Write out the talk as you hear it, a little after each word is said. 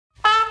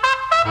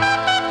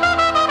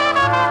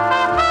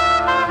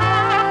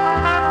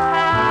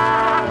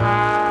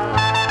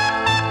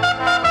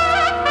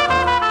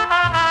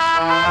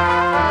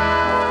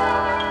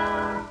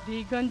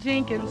Deacon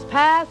Jenkins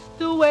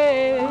passed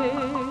away,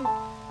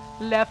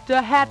 left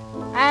a hat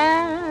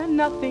and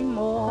nothing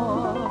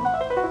more.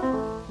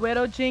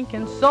 Widow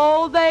Jenkins,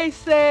 so they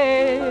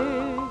say,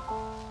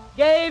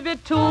 gave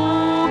it to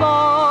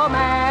the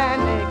man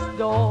next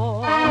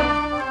door.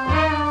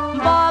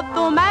 But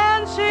the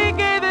man she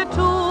gave it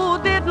to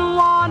didn't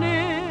want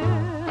it.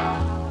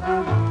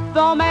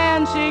 The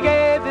man she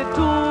gave it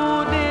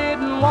to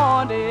didn't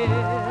want it.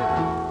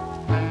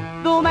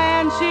 The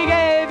man she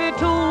gave it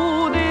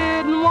to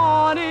didn't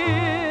want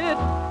it.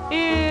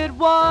 It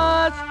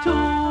was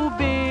too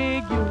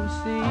big, you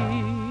see.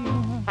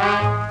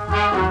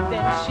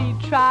 Then she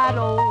tried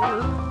old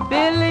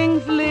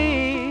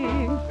Billingsley,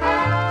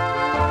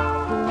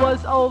 who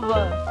was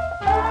over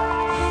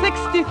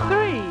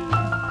 63.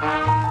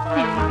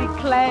 He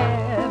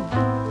declared,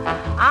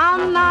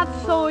 I'm not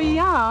so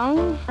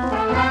young,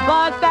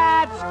 but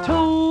that's too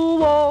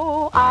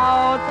old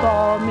out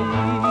for me.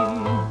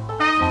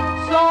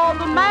 So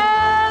the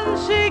man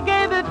she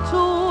gave it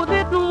to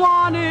didn't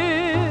want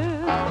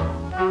it.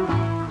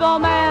 The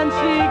man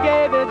she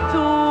gave it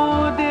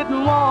to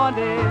didn't want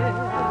it.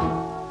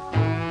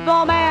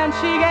 The man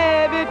she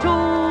gave it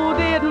to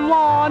didn't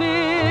want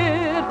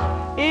it.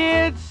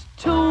 It's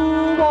too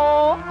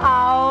old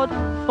out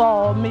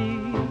for me.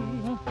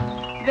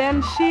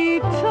 Then she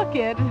took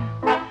it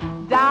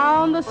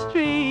down the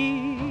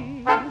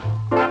street,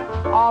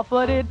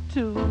 offered it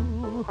to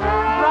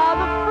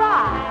Brother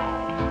Fry.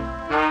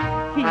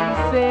 He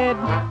said,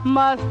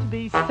 must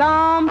be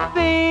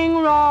something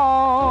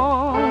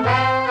wrong.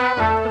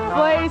 The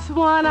first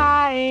one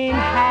I ain't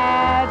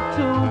had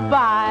to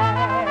buy.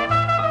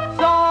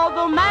 So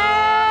the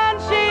man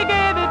she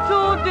gave it to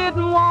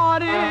didn't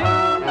want it.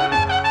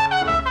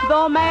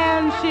 The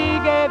man she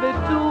gave it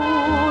to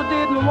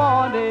didn't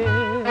want it.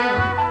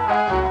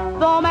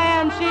 The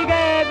man she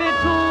gave it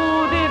to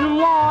didn't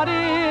want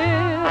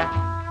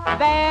it.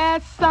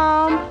 There's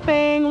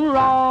something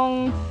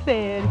wrong,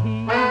 said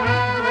he.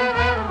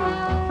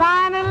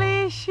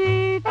 Finally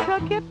she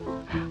took it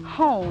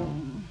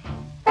home,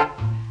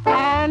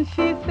 and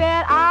she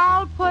said,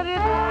 I'll put it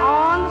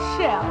on the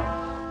shelf.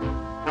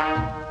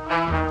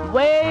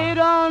 Wait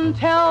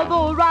until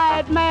the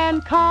right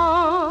man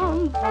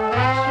comes.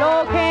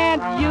 Sure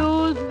can't use